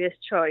of an obvious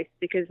choice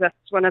because that's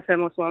one of her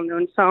most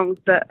well-known songs,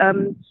 but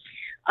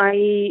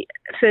I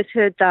first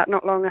heard that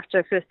not long after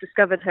I first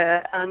discovered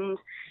her, and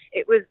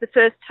it was the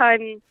first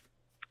time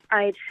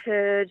I'd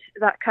heard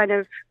that kind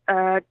of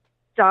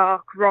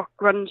dark rock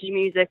grungy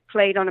music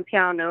played on a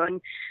piano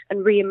and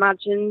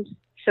reimagined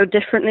so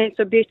differently and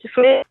so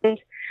beautifully, and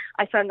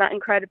I found that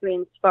incredibly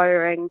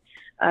inspiring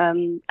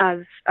as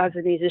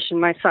a musician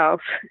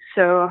myself.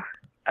 So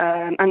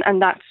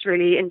and that's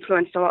really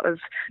influenced a lot of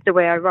the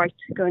way I write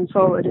going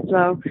forward as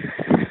well.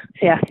 So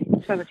yeah,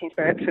 Smells Like Teen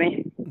Spirit for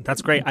me.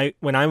 That's great.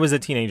 When I was a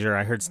teenager,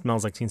 I heard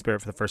Smells Like Teen Spirit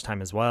for the first time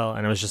as well,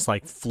 and I was just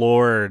like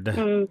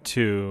floored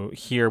to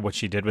hear what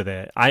she did with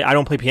it. I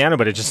don't play piano,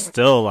 but it just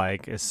still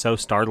is so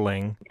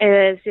startling. It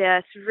is, yeah.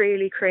 It's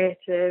really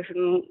creative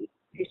and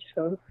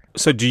beautiful.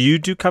 So do you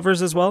do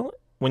covers as well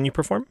when you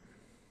perform?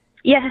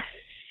 Yes,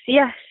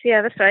 yeah,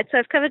 that's right. So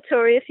I've covered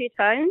Tori a few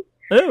times.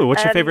 Oh,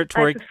 what's your favorite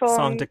Tori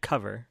song to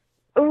cover?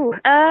 Oh,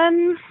 I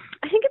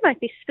think it might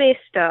be Space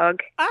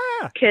Dog.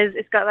 Because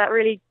it's got that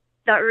really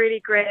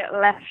great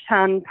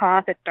left-hand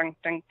part, which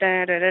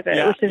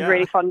is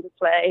really fun to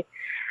play.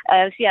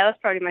 So yeah, that's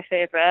probably my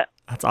favorite.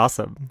 That's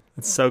awesome.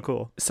 That's so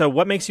cool. So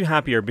what makes you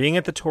happier, being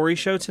at the Tori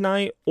show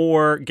tonight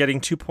or getting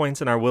 2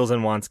 points in our Wills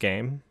and Wants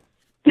game?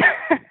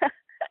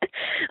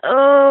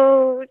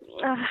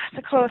 It's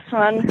a close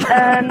one.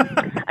 I'm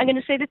going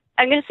to say the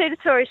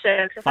Tori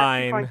show because I've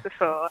had 2 points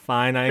before.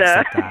 Fine, I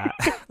accept that.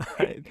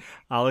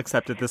 I'll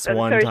accept it this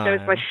one time. The Tori show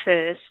is my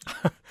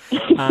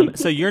first.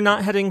 So you're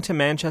not heading to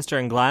Manchester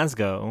and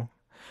Glasgow,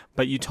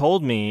 but you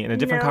told me in a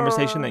different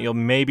conversation that you'll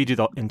maybe do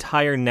the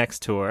entire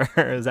next tour.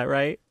 Is that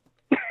right?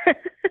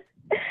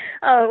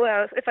 Oh,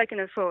 well, if I can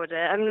afford it.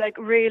 I'm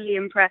really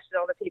impressed with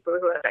all the people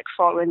who are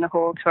following the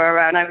whole tour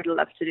around. I would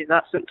love to do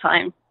that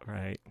sometime.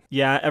 Right.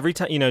 Yeah, every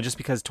time, just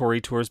because Tori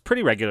tours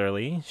pretty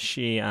regularly,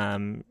 she you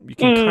can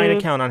kind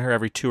of count on her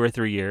every 2 or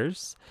 3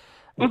 years.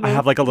 Mm-hmm. I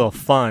have a little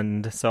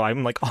fund, so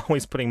I'm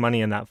always putting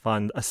money in that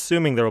fund,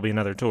 assuming there will be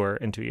another tour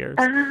in 2 years.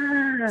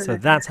 So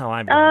that's how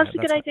I'm doing it. That's a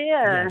good idea.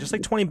 Yeah, just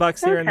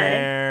 $20 here and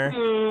there,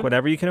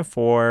 whatever you can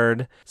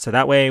afford. So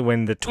that way,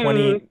 when the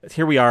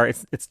here we are,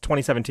 it's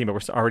 2017, but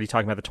we're already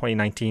talking about the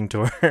 2019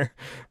 tour.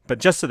 But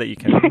just so that you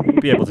can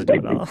be able to do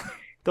it all.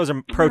 Those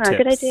are pro tips.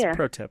 Good idea.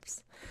 Pro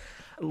tips.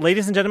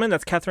 Ladies and gentlemen,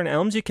 that's Catherine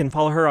Elms. You can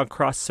follow her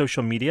across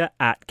social media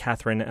at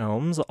Catherine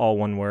Elms, all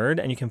one word.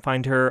 And you can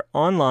find her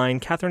online,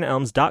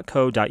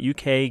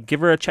 catherineelms.co.uk. Give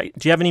her a check.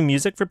 Do you have any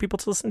music for people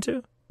to listen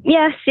to?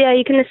 Yes, yeah,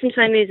 you can listen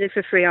to my music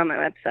for free on my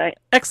website.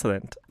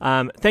 Excellent.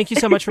 Thank you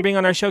so much for being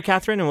on our show,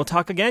 Catherine, and we'll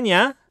talk again,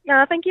 yeah?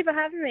 No, thank you for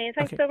having me.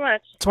 Thanks so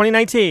much.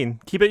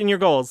 2019. Keep it in your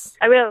goals.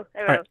 I will.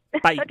 Right,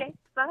 bye. Okay,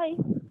 bye.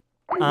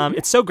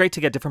 It's so great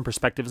to get different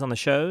perspectives on the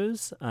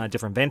shows,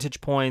 different vantage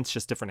points,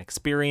 just different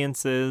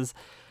experiences.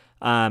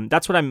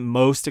 That's what I'm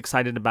most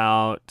excited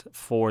about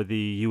for the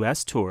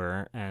U.S.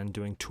 tour and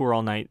doing Tour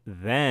All Night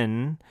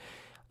then.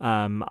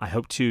 I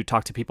hope to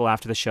talk to people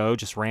after the show,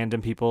 just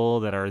random people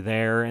that are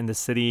there in the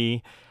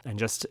city, and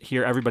just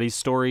hear everybody's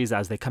stories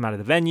as they come out of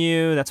the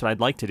venue. That's what I'd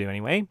like to do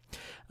anyway.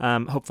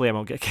 Hopefully I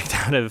won't get kicked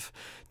out of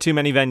too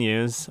many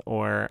venues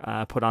or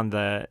put on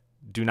the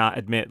do not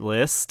admit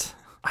list.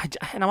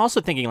 And I'm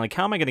also thinking, like,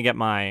 how am I going to get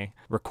my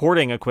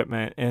recording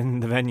equipment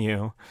in the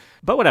venue?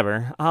 But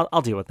whatever,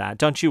 I'll deal with that.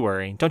 Don't you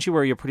worry. Don't you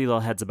worry your pretty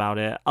little heads about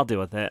it. I'll deal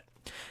with it.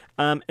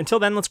 Until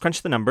then, let's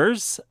crunch the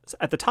numbers.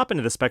 At the top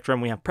end of the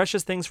spectrum, we have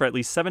Precious Things for at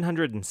least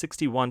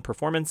 761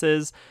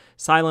 performances,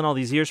 Silent All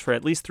These Years for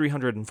at least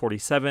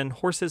 347,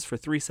 Horses for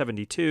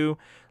 372,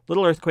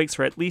 Little Earthquakes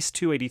for at least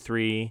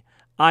 283,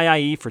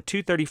 IIE for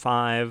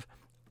 235,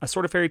 A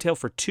Sort of Fairy Tale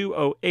for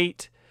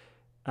 208,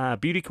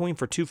 Beauty Queen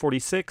for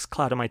 246,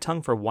 Cloud on My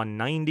Tongue for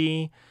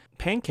 190,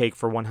 Pancake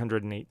for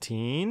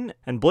 118,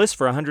 and Bliss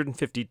for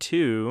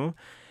 152,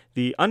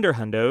 the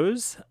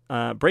Underhundos,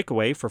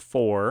 Breakaway for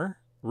 4,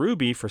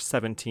 Ruby for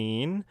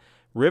 17,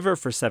 River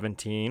for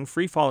 17,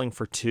 Free Falling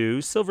for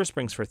 2, Silver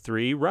Springs for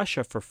 3,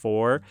 Russia for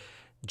 4,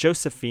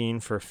 Josephine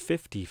for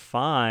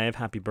 55,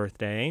 happy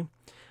birthday,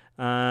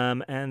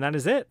 and that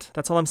is it.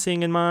 That's all I'm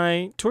seeing in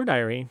my tour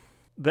diary.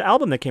 The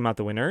album that came out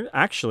the winner,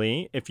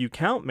 actually, if you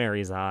count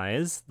Mary's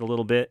Eyes, the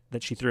little bit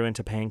that she threw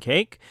into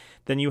Pancake,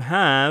 then you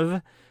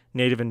have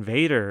Native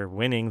Invader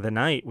winning the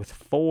night with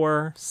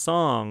 4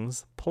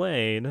 songs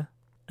played.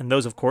 And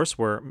those, of course,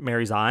 were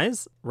Mary's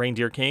Eyes,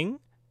 Reindeer King,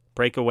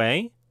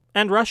 Breakaway,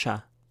 and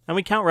Russia. And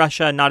we count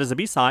Russia not as a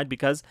B-side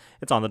because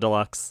it's on the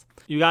deluxe.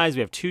 You guys,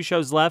 we have 2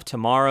 shows left.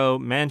 Tomorrow,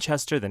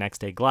 Manchester. The next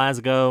day,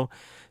 Glasgow.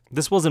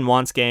 This Wills and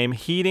Wants game,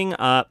 heating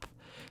up,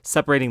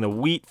 separating the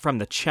wheat from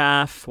the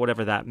chaff,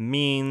 whatever that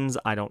means.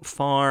 I don't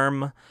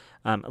farm.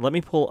 Let me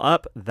pull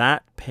up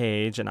that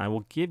page and I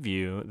will give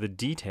you the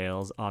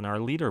details on our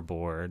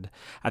leaderboard.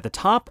 At the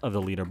top of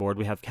the leaderboard,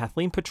 we have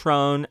Kathleen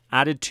Petrone,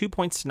 added 2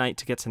 points tonight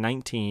to get to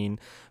 19.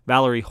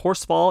 Valerie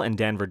Horsfall and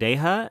Dan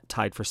Verdeja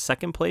tied for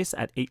second place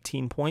at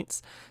 18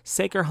 points.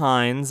 Saker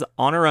Hines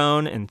on her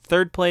own in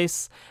third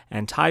place,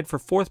 and tied for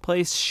fourth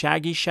place,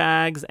 Shaggy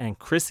Shags and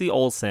Chrissy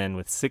Olsen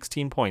with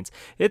 16 points.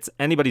 It's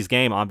anybody's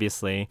game,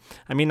 obviously.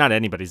 I mean, not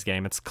anybody's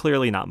game. It's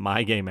clearly not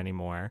my game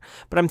anymore.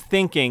 But I'm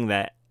thinking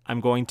that I'm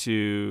going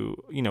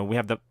to, we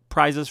have the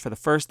prizes for the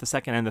first, the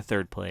second, and the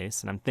third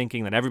place. And I'm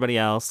thinking that everybody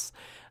else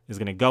is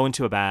going to go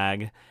into a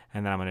bag,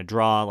 and then I'm going to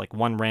draw like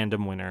one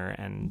random winner,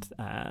 and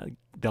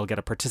they'll get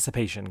a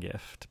participation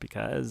gift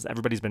because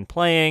everybody's been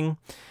playing.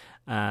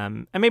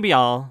 And maybe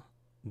I'll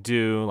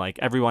do like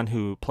everyone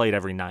who played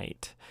every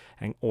night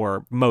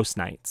or most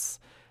nights.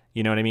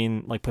 You know what I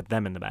mean? Like put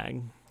them in the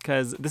bag.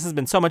 Because this has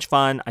been so much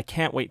fun. I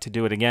can't wait to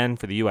do it again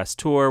for the U.S.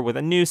 tour with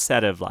a new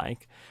set of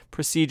like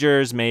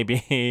procedures,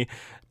 maybe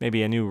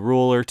a new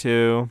rule or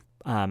two,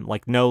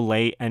 like no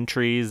late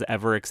entries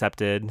ever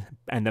accepted,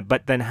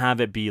 but then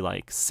have it be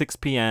like 6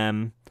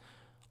 p.m.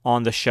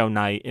 on the show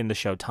night in the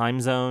show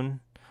time zone,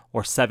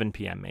 or 7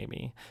 p.m.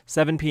 maybe.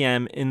 7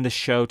 p.m. in the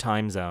show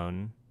time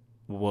zone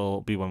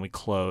will be when we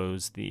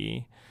close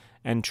the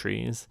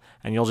entries,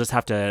 and you'll just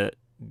have to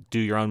do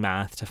your own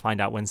math to find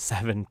out when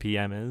 7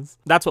 p.m. is.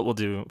 That's what we'll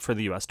do for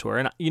the U.S. tour.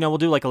 And, we'll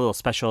do like a little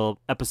special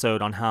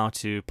episode on how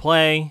to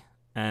play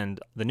and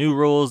the new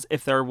rules,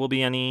 if there will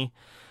be any.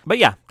 But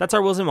yeah, that's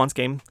our Wills and Wants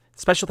game.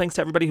 Special thanks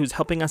to everybody who's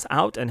helping us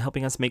out and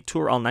helping us make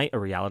Tour All Night a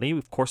reality.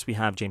 Of course, we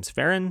have James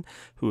Farron,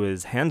 who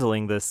is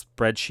handling this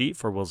spreadsheet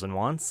for Wills and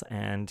Wants,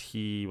 and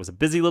he was a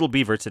busy little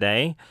beaver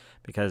today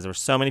because there were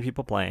so many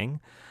people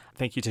playing.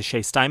 Thank you to Shay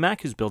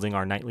Stymack, who's building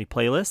our nightly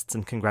playlists,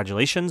 and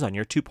congratulations on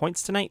your 2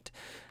 points tonight.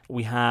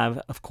 We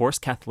have, of course,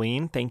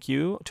 Kathleen. Thank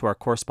you to our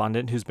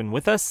correspondent who's been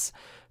with us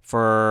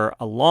for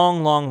a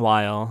long, long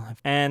while.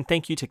 And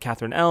thank you to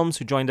Catherine Elms,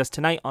 who joined us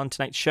tonight on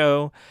tonight's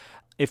show.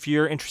 If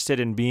you're interested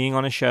in being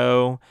on a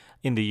show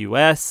in the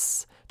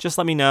U.S., just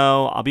let me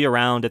know. I'll be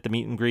around at the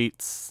meet and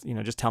greets.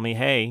 Just tell me,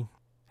 hey,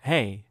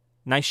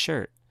 nice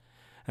shirt.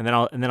 And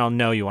then I'll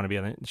know you want to be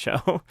on the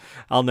show.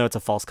 I'll know it's a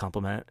false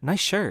compliment. Nice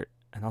shirt.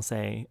 And I'll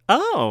say,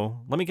 oh,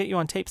 let me get you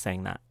on tape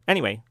saying that.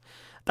 Anyway,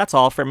 that's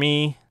all for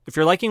me. If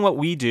you're liking what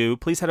we do,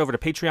 please head over to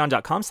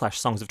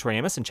patreon.com/Songs of Tori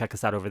Amos and check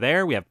us out over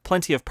there. We have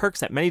plenty of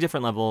perks at many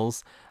different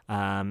levels.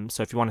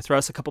 So if you want to throw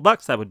us a couple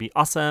bucks, that would be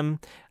awesome.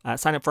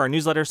 Sign up for our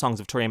newsletter,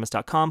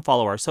 songsoftoriamos.com.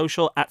 Follow our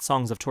social at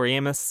Songs of Tori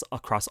Amos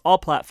across all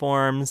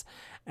platforms.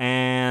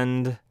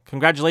 And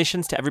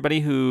congratulations to everybody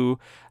who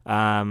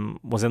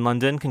was in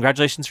London.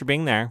 Congratulations for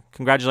being there.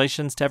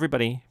 Congratulations to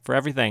everybody for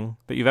everything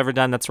that you've ever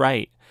done that's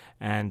right.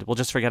 And we'll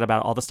just forget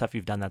about all the stuff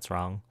you've done that's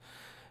wrong.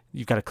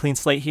 You've got a clean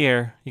slate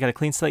here. You got a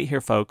clean slate here,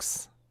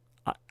 folks.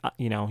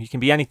 You can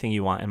be anything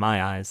you want in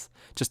my eyes.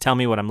 Just tell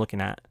me what I'm looking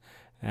at.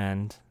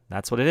 And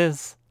that's what it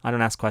is. I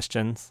don't ask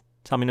questions.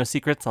 Tell me no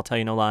secrets. I'll tell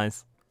you no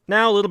lies.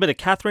 Now a little bit of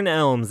Catherine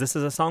Elms. This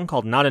is a song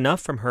called Not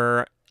Enough from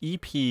her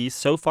EP,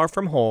 So Far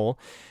From Whole.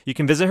 You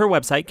can visit her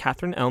website,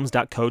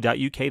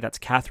 catherineelms.co.uk. That's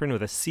Catherine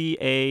with a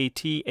C-A-T-H-E-R-I-N-E,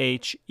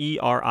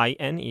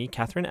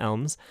 Catherine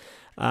Elms.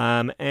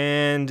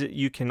 And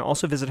you can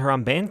also visit her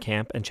on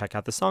Bandcamp and check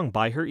out the song.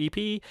 Buy her EP.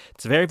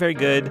 It's very, very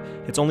good.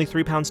 It's only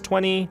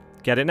 £3.20.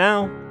 Get it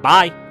now.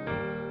 Bye.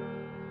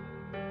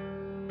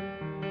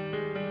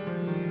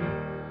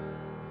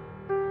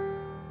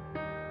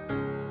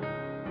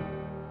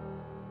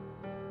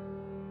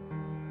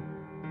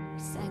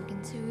 sank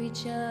into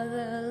each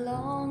other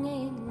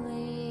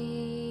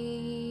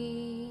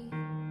longingly.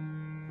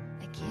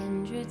 A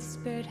kindred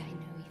spirit, I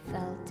know he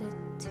felt it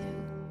too.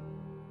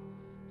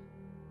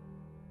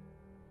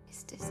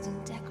 His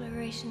distant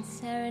declaration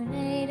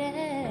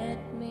serenaded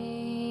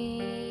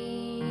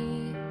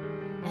me.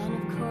 And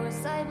of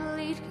course I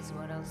believed, 'cause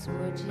what else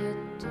would you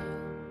do?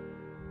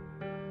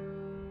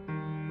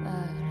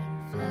 But in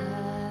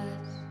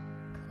flat,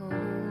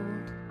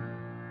 cold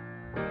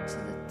to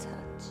the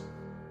touch.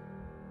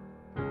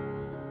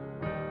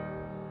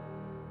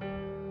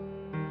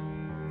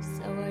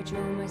 So I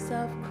drove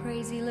myself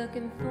crazy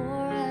looking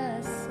for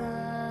a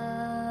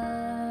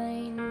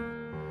sign,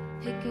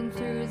 picking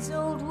through its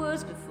old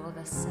words before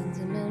the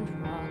sentiment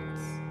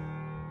rots.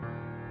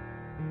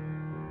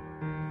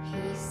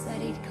 He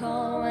said he'd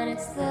call when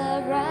it's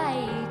the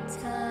right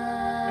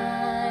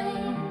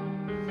time,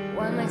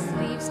 while my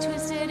sleeves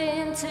twisted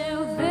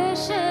into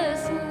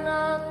vicious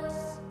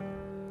knots,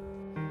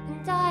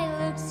 and I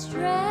looked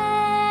straight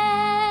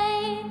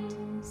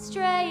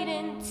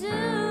into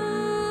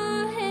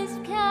his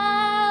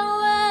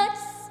coward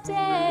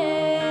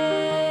stare.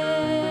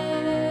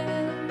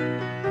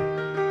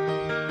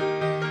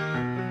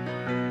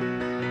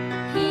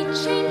 He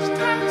changed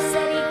tack,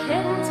 said he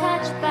couldn't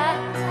touch back,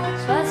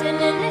 buzzing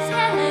in his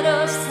head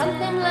or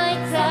something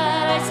like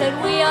that. I said,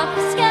 we are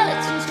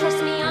skeletons, trust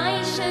me,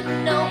 I should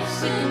know.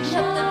 You can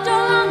shut the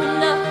door long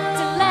enough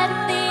to let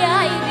the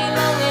ivy,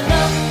 long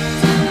enough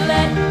to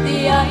let the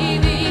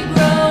ivy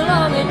grow,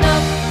 long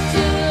enough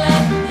to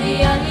let the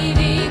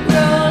ivy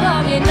grow,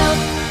 long enough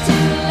to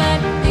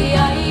let the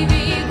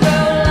ivy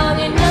grow, long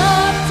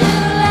enough to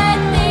let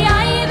the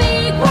ivy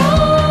grow.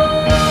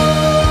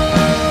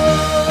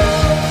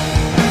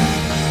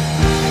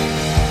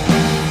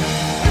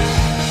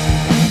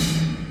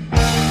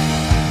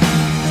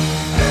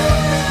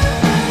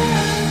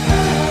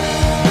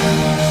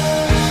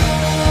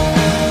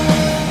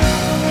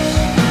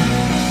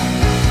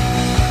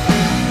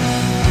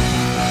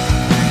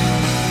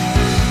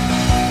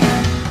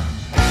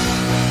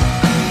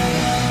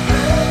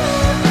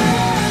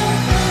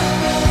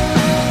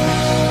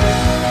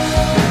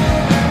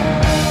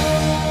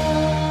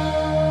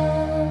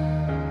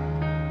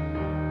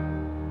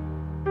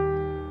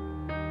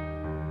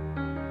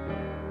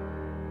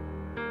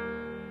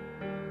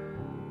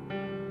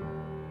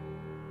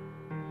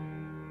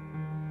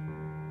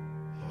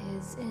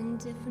 His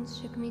indifference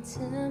shook me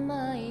to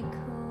my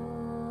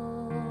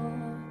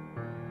core,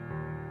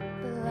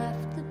 but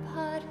left the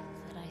part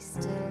that I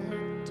still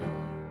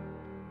adore.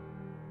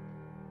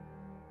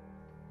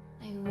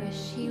 I wish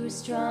he was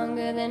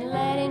stronger than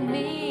letting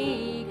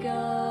me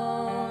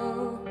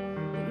go,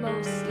 but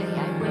mostly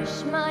I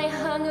wish my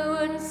hunger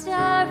wouldn't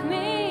starve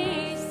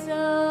me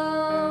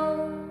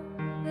so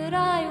that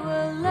I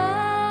will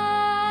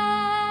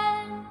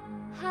learn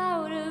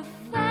how to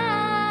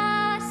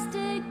fast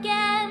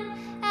again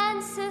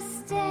and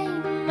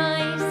sustain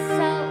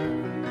myself.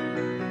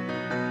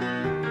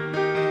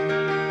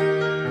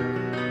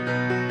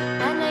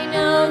 And I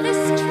know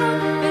this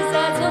trope is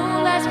as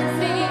old as can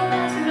be,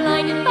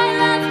 blinded by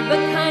love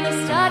but kind of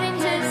starting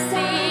to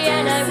see.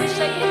 And I wish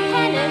I could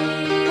pen it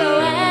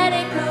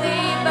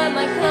poetically, but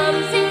my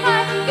clumsy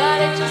heart, God,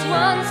 it just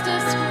wants to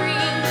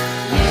scream.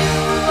 You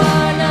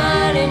are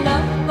not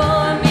enough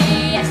for me.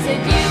 I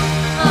said you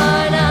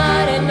are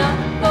not enough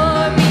for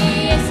me.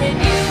 I said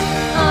you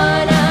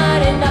are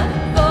not enough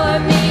for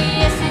me.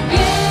 I said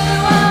you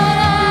are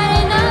not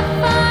enough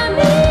for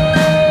me.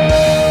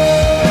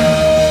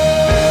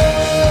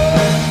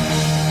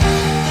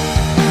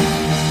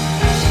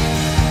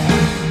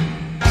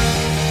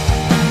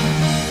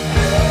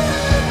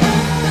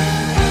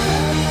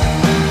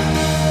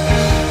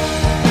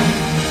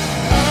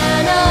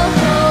 And I'll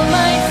hold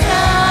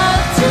myself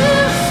to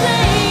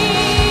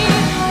sleep,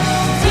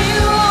 'cause you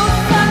won't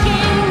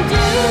fucking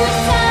do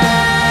so.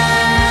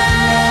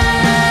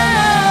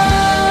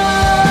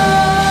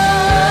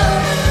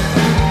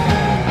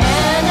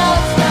 And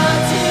I'll start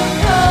to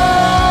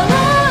crawl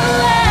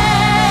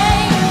away,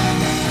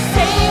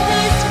 save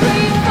this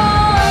grief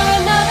for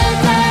another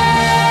day.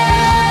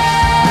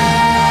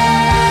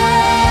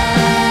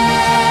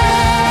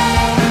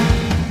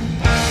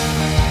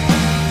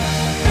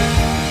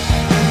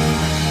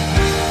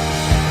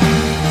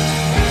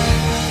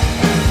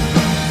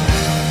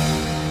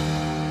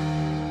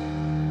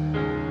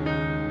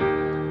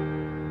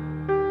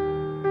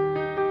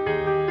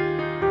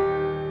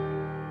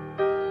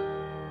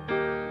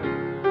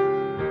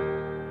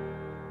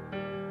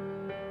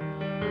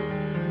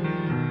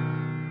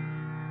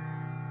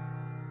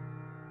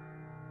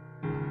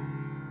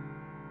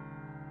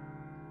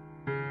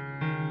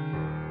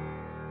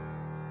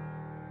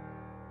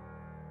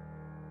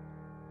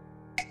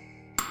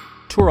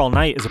 Tour All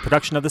Night is a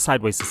production of the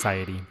Sideways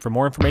Society. For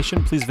more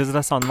information, please visit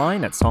us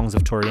online at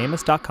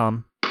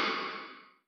songsoftoriamos.com.